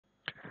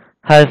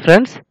Hi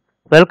friends,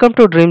 welcome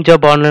to dream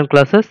job online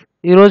classes.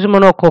 ఈరోజు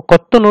మనం ఒక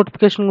కొత్త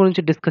నోటిఫికేషన్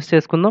గురించి డిస్కస్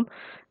చేసుకుందాం.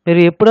 మీరు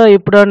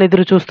ఎప్పుడా అని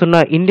ఎదురు చూస్తున్న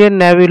ఇండియన్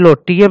నేవీలో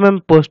టీఎంఎం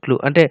పోస్టులు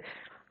అంటే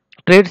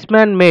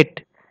ట్రేడ్స్మ్యాన్ మేట్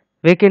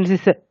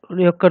వేకెన్సీస్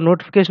యొక్క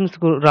నోటిఫికేషన్స్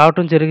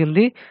రావటం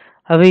జరిగింది.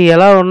 అవి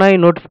ఎలా ఉన్నాయి,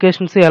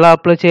 నోటిఫికేషన్స్ ఎలా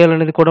అప్లై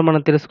చేయాలనేది కూడా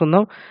మనం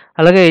తెలుసుకుందాం.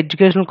 అలాగే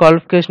ఎడ్యుకేషన్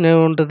క్వాలిఫికేషన్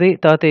ఏమి ఉంటుంది,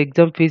 తర్వాత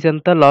ఎగ్జామ్ ఫీజు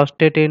ఎంత, లాస్ట్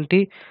డేట్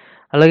ఏంటి,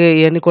 అలాగే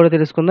ఇవన్నీ కూడా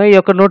తెలుసుకుందాం. ఈ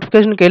యొక్క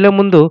నోటిఫికేషన్కి వెళ్ళే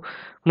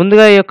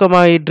ముందుగా ఈ యొక్క మా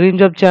ఈ డ్రీమ్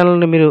జాబ్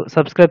ఛానల్ని మీరు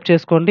సబ్స్క్రైబ్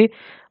చేసుకోండి.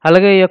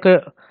 అలాగే ఈ యొక్క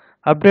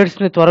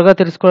అప్డేట్స్ని త్వరగా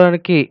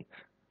తెలుసుకోవడానికి,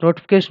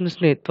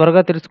 నోటిఫికేషన్స్ని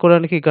త్వరగా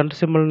తెలుసుకోవడానికి గంట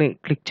సింబల్ని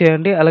క్లిక్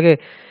చేయండి. అలాగే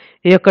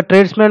ఈ యొక్క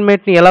ట్రేడ్స్మ్యాన్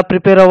మేట్ని ఎలా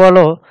ప్రిపేర్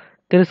అవ్వాలో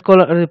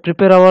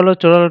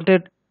చూడాలంటే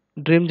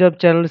డ్రీమ్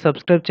జాబ్ ఛానల్ని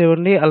సబ్స్క్రైబ్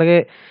చేయండి. అలాగే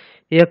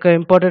ఈ యొక్క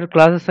ఇంపార్టెంట్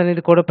క్లాసెస్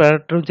అనేది కూడా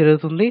పెట్టడం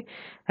జరుగుతుంది.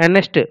 అండ్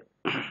నెక్స్ట్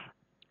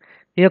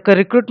ఈ యొక్క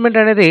రిక్రూట్మెంట్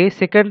అనేది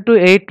 2 to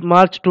 8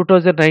 March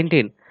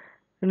 2019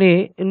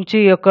 నుంచి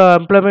ఈ యొక్క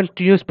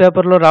ఎంప్లాయ్మెంట్ న్యూస్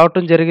పేపర్లో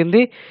రావటం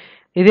జరిగింది.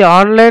 ఇది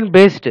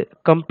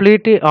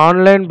కంప్లీట్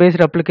ఆన్లైన్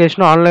బేస్డ్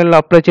అప్లికేషన్. ఆన్లైన్లో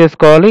అప్లై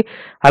చేసుకోవాలి.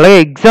 అలాగే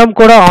ఎగ్జామ్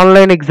కూడా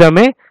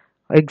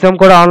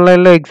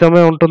ఆన్లైన్లో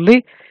ఎగ్జామే ఉంటుంది.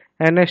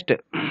 అండ్ నెక్స్ట్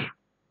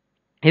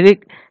ఇది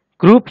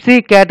గ్రూప్ సి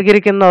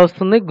కేటగిరీ కింద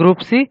వస్తుంది.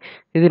 గ్రూప్ సి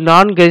ఇది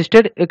నాన్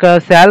గెజిటెడ్. ఇక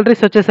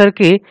శాలరీస్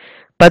వచ్చేసరికి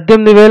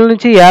 18,000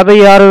 నుంచి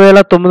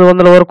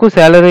 56,900 వరకు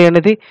శాలరీ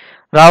అనేది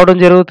రావడం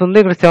జరుగుతుంది.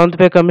 ఇక్కడ 7th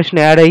పే కమిషన్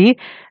యాడ్ అయ్యి.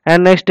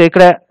 అండ్ నెక్స్ట్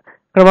ఇక్కడ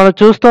మనం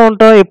చూస్తూ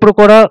ఉంటాం ఇప్పుడు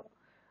కూడా.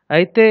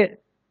 అయితే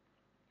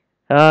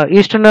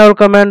ఈస్టర్న్ నేవల్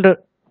కమాండ్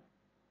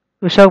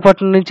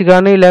విశాఖపట్నం నుంచి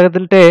కానీ,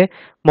 లేదంటే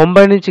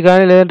ముంబై నుంచి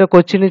కానీ, లేదంటే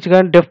కొచ్చి నుంచి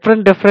కానీ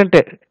డిఫరెంట్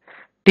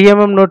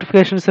టీఎంఎం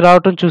నోటిఫికేషన్స్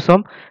రావటం చూసాం.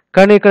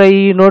 కానీ ఇక్కడ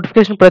ఈ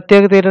నోటిఫికేషన్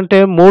ప్రత్యేకత ఏంటంటే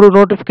 3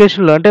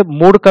 నోటిఫికేషన్లు అంటే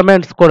 3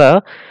 కమాండ్స్ కూడా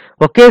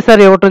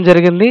ఒకేసారి ఇవ్వటం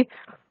జరిగింది.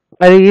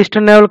 అది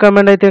ఈస్టర్న్ నేవల్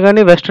కమాండ్ అయితే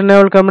కానీ, వెస్టర్న్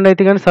నేవల్ కమాండ్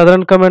అయితే కానీ,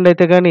 సదరన్ కమాండ్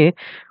అయితే కానీ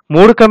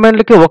 3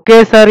 కమాండ్లకి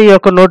ఒకేసారి ఈ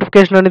యొక్క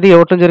నోటిఫికేషన్ అనేది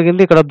ఇవ్వటం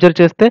జరిగింది. ఇక్కడ అబ్జర్వ్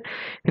చేస్తే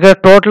ఇక్కడ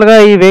టోటల్గా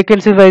ఈ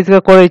వేకెన్సీ వైజ్గా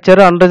కూడా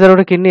ఇచ్చారు.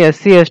 అన్రిజర్వ్డ్కి ఇన్ని,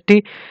 ఎస్సీ ఎస్టీ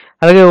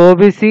అలాగే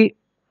ఓబీసీ.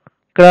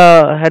 ఇక్కడ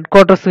హెడ్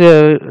క్వార్టర్స్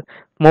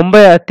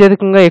ముంబై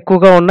అత్యధికంగా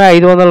ఎక్కువగా ఉన్నాయి.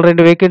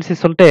 502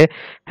 వేకెన్సీస్ ఉంటే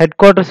హెడ్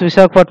క్వార్టర్స్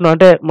విశాఖపట్నం,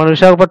 అంటే మన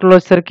విశాఖపట్నంలో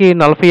వచ్చేసరికి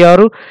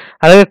 46,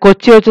 అలాగే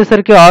కొచ్చి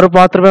వచ్చేసరికి 6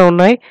 మాత్రమే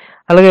ఉన్నాయి.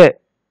 అలాగే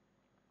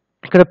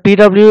ఇక్కడ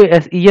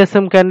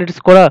ఈఎస్ఎం క్యాండిడేట్స్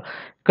కూడా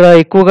ఇక్కడ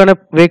ఎక్కువగానే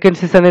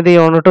వేకెన్సీస్ అనేది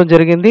ఉండటం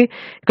జరిగింది.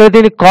 ఇక్కడ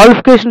దీని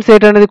క్వాలిఫికేషన్స్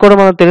ఏంటనేది కూడా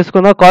మనం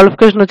తెలుసుకుందాం.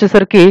 క్వాలిఫికేషన్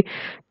వచ్చేసరికి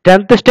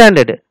 10th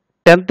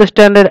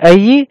స్టాండర్డ్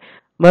అయ్యి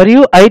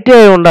మరియు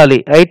ఐటీఐ ఉండాలి.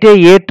 ఐటీఐ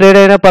ఏ ట్రేడ్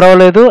అయినా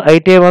పర్వాలేదు,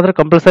 ఐటీఐ మాత్రం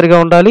కంపల్సరీగా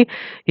ఉండాలి.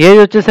 ఏజ్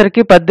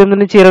వచ్చేసరికి 18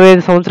 నుంచి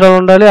 25 సంవత్సరాలు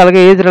ఉండాలి. అలాగే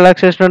ఏజ్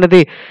రిలాక్సేషన్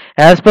అనేది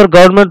యాజ్ పర్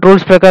గవర్నమెంట్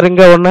రూల్స్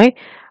ప్రకారంగా ఉన్నాయి.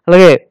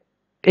 అలాగే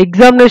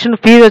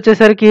ఎగ్జామినేషన్ ఫీజు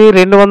వచ్చేసరికి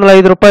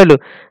 205 రూపాయలు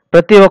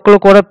ప్రతి ఒక్కరు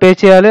కూడా పే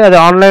చేయాలి. అది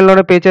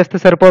ఆన్లైన్లోనే పే చేస్తే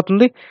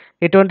సరిపోతుంది.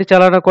 ఎటువంటి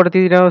చలానా కూడా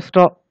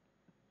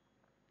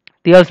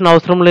తీయాల్సిన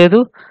అవసరం లేదు.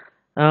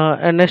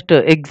 అండ్ నెక్స్ట్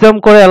ఎగ్జామ్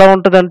కూడా ఎలా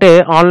ఉంటుందంటే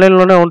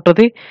ఆన్లైన్లోనే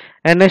ఉంటుంది.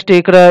 అండ్ నెక్స్ట్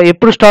ఇక్కడ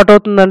ఎప్పుడు స్టార్ట్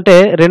అవుతుందంటే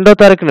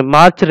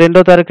మార్చి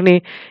 2వ తారీఖుని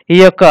ఈ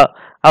యొక్క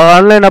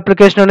ఆన్లైన్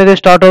అప్లికేషన్ అనేది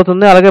స్టార్ట్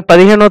అవుతుంది. అలాగే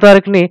 15వ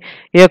తారీఖుని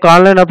ఈ యొక్క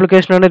ఆన్లైన్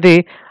అప్లికేషన్ అనేది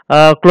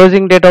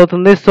క్లోజింగ్ డేట్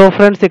అవుతుంది. సో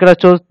ఫ్రెండ్స్, ఇక్కడ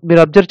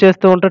మీరు అబ్జర్వ్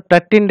చేస్తూ ఉంటారు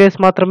 13 days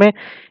మాత్రమే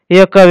ఈ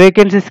యొక్క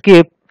వేకెన్సీస్కి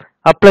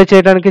అప్లై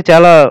చేయడానికి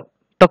చాలా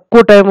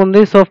తక్కువ టైం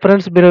ఉంది. సో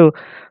ఫ్రెండ్స్, మీరు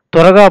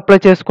త్వరగా అప్లై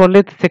చేసుకోండి.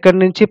 2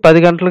 నుంచి 10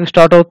 గంటలకు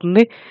స్టార్ట్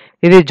అవుతుంది.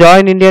 ఇది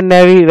జాయిన్ ఇండియన్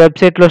నేవీ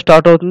వెబ్సైట్లో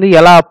స్టార్ట్ అవుతుంది.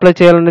 ఎలా అప్లై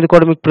చేయాలనేది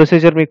కూడా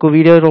ప్రొసీజర్ మీకు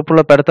వీడియో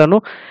రూపంలో పెడతాను.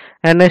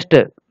 అండ్ నెక్స్ట్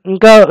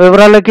ఇంకా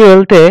వివరాలకి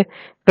వెళ్తే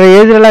ఇక్కడ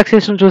ఏజ్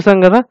రిలాక్సేషన్ చూసాం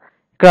కదా.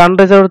 ఇక్కడ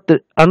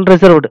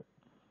అన్రిజర్వ్డ్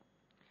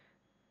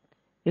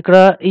ఇక్కడ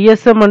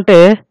ఈఎస్ఎం అంటే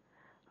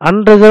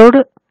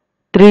unreserved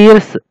 3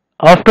 years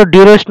after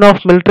duration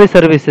of military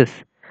services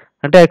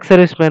అంటే ఎక్స్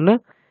సర్వీస్ మెన్.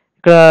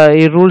 ఇక్కడ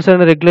ఈ రూల్స్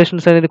అండ్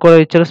రెగ్యులేషన్స్ అనేది కూడా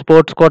ఇచ్చారు,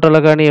 స్పోర్ట్స్ కోటాలో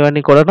కానీ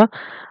ఇవన్నీ కూడా.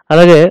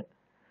 అలాగే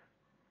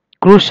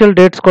క్రూషియల్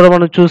డేట్స్ కూడా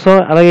మనం చూసాం.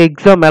 అలాగే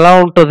ఎగ్జామ్ ఎలా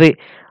ఉంటుంది,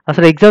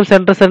 అసలు ఎగ్జామ్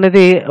సెంటర్స్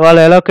అనేది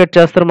వాళ్ళు ఎలోకేట్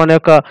చేస్తారు. మన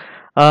యొక్క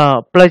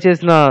అప్లై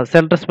చేసిన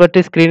సెంటర్స్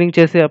బట్టి స్క్రీనింగ్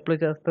చేసి అప్లై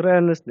చేస్తారు.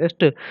 And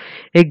next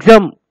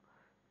exam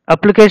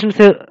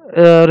applications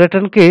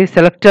రిటర్న్కి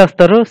select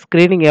చేస్తారు.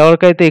 స్క్రీనింగ్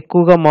ఎవరికైతే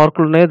ఎక్కువగా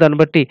మార్కులు ఉన్నాయో దాన్ని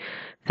బట్టి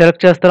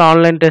సెలెక్ట్ చేస్తారు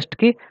ఆన్లైన్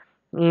టెస్ట్కి.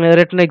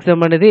 రిటర్న్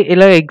ఎగ్జామ్ అనేది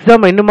ఇలా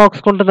ఎగ్జామ్ ఎన్ని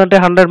మార్క్స్కి ఉంటుంది అంటే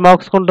 100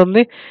 మార్క్స్కి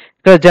ఉంటుంది.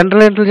 ఇక్కడ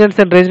general intelligence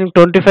and reasoning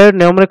 25,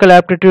 numerical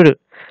aptitude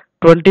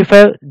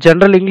 25,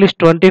 general English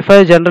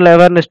 25, general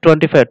awareness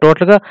 25,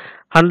 టోటల్గా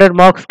 100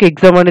 మార్క్స్కి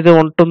ఎగ్జామ్ అనేది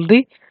ఉంటుంది.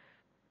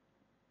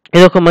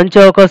 ఇది ఒక మంచి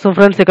అవకాశం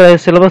ఫ్రెండ్స్. ఇక్కడ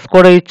సిలబస్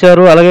కూడా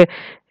ఇచ్చారు. అలాగే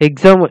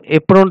ఎగ్జామ్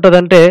ఎప్పుడు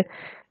ఉంటుందంటే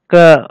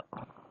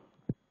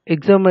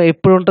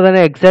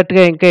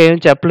ఎగ్జాక్ట్గా ఇంకా ఏం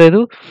చెప్పలేదు.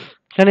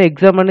 కానీ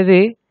ఎగ్జామ్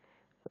అనేది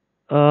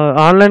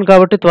ఆన్లైన్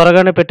కాబట్టి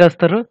త్వరగానే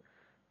పెట్టేస్తారు.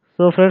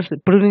 సో ఫ్రెండ్స్,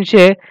 ఇప్పుడు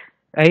నుంచే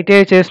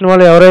ఐటీఐ చేసిన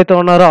వాళ్ళు ఎవరైతే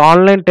ఉన్నారో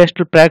ఆన్లైన్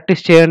టెస్టులు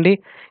ప్రాక్టీస్ చేయండి.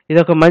 ఇది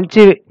ఒక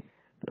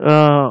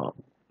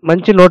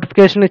మంచి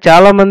నోటిఫికేషన్.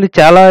 చాలామంది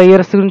చాలా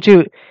ఇయర్స్ నుంచి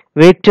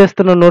వెయిట్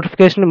చేస్తున్న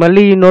నోటిఫికేషన్.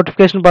 మళ్ళీ ఈ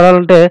నోటిఫికేషన్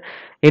పడాలంటే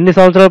ఎన్ని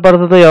సంవత్సరాలు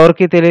పడుతుందో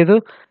ఎవరికీ తెలియదు.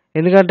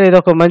 ఎందుకంటే ఇది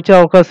ఒక మంచి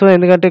అవకాశం.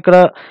 ఎందుకంటే ఇక్కడ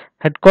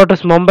హెడ్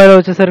క్వార్టర్స్ ముంబైలో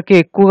వచ్చేసరికి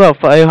ఎక్కువగా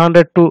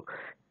 500 టు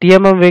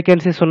టీఎంఎం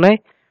వేకెన్సీస్ ఉన్నాయి.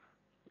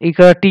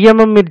 ఇక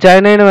టీఎంఎం మీరు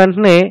జాయిన్ అయిన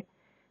వెంటనే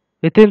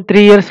వితిన్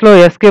 3 ఇయర్స్లో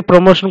ఎస్కే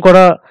ప్రమోషన్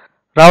కూడా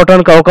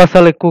రావడానికి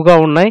అవకాశాలు ఎక్కువగా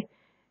ఉన్నాయి.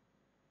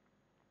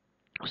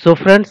 So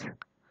friends,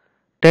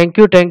 thank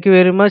you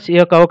very much. ఈ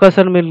యొక్క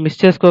అవకాశాన్ని మీరు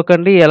మిస్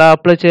చేసుకోకండి. ఎలా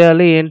అప్లై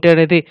చేయాలి ఏంటి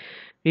అనేది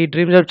ఈ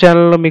డ్రీమ్ జాబ్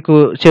ఛానల్లో మీకు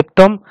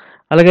చెప్తాం.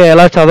 అలాగే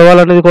ఎలా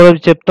చదవాలనేది కూడా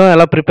చెప్తాం.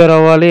 ఎలా ప్రిపేర్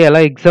అవ్వాలి, ఎలా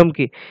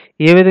ఎగ్జామ్కి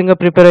ఏ విధంగా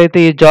ప్రిపేర్ అయితే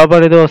ఈ జాబ్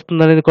అనేది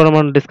వస్తుంది అనేది కూడా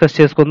మనం డిస్కస్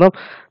చేసుకుందాం.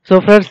 సో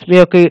ఫ్రెండ్స్, మీ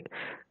యొక్క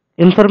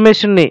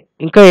ఇన్ఫర్మేషన్ని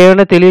ఇంకా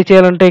ఏమైనా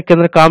తెలియచేయాలంటే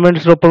కింద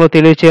కామెంట్స్ రూపంలో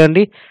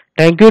తెలియచేయండి.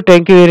 Thank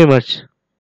you very much.